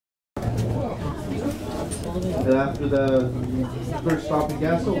And after the first stop in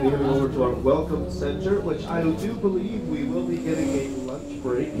Gastown, we'll be heading over to our welcome center, which I do believe we will be getting a lunch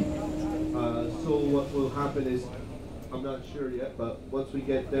break. So what will happen is, I'm not sure yet, but once we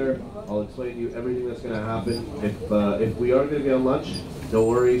get there, I'll explain to you everything that's going to happen. If we are going to get a lunch, no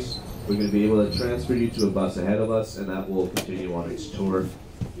worries. We're going to be able to transfer you to a bus ahead of us, and that will continue on its tour.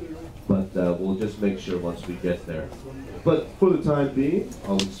 But we'll just make sure once we get there. But for the time being,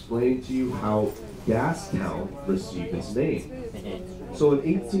 I'll explain to you how Gastown received its name. So in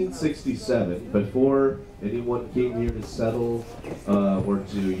 1867, before anyone came here to settle or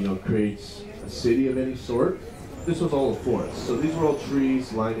to create a city of any sort, this was all a forest. So these were all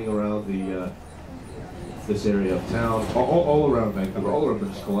trees lining around this area of town, all around Vancouver, all around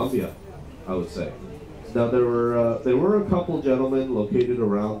British Columbia, I would say. Now there were a couple gentlemen located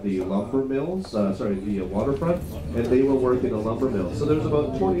around the lumber mills, the waterfront, and they were working a lumber mill. So there was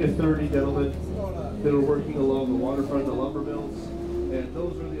about 20 or 30 gentlemen that were working along the waterfront, the lumber mills, and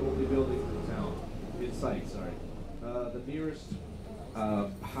those were the only buildings in town, in sight. The nearest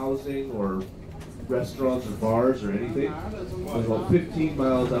housing or restaurants or bars or anything was about 15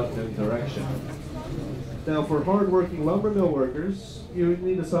 miles out in that direction. Now, for hard-working lumber mill workers, you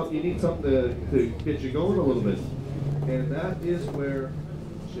need something to get you going a little bit, and that is where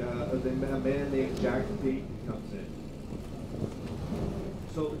a man named Jack Dayton comes in.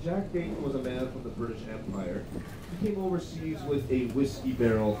 So Jack Dayton was a man from the British Empire. He came overseas with a whiskey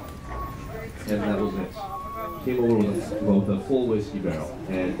barrel, and that was it. Came over with a full whiskey barrel,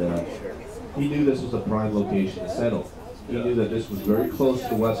 and he knew this was a prime location to settle. He knew that this was very close to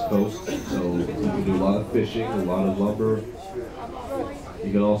the West Coast, so he could do a lot of fishing, a lot of lumber.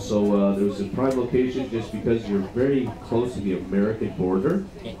 You can also, there was a prime location just because you're very close to the American border.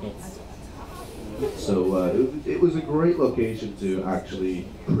 So it was a great location to actually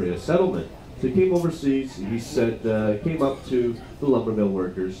create a settlement. So he came overseas, he said, came up to the lumber mill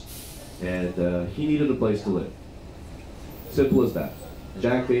workers, and he needed a place to live. Simple as that.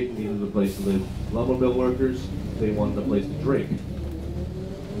 Jack Dayton needed a place to live. Lumber mill workers, they wanted a place to drink.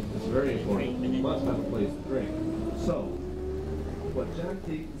 It's very important. You must have a place to drink. So, what Jack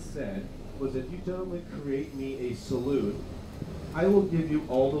Dayton said was, if you gentlemen create me a saloon, I will give you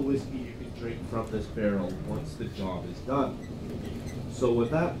all the whiskey you can drink from this barrel once the job is done. So with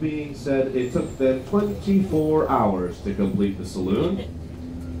that being said, it took them 24 hours to complete the saloon.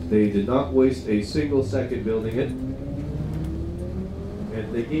 They did not waste a single second building it.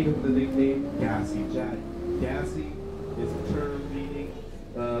 And they gave him the nickname Gassy Jack. Gassy is a term meaning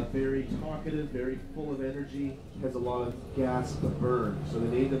very talkative, very full of energy, has a lot of gas to burn. So they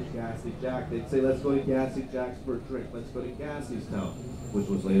named him Gassy Jack. They'd say, let's go to Gassy Jack's for a drink. Let's go to Gassy's Town, which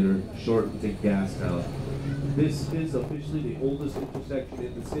was later shortened to Gastown. This is officially the oldest intersection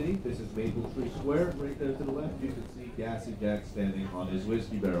in the city. This is Maple Tree Square. Right there to the left, you can see Gassy Jack standing on his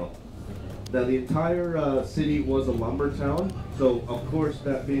whiskey barrel. Now, the entire city was a lumber town, so of course,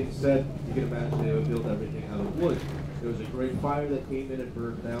 that being said, you can imagine they would build everything out of wood. There was a great fire that came in and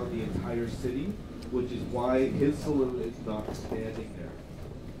burned down the entire city, which is why his saloon is not standing there.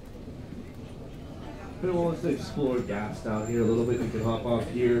 If anyone wants to explore Gastown here a little bit, you can hop off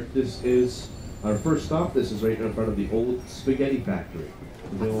here. This is our first stop. This is right in front of the old spaghetti factory.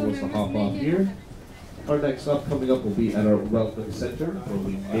 If anyone wants to hop off here. Our next stop coming up will be at our welcome center, where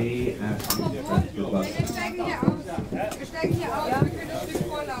we may ask you to press the button.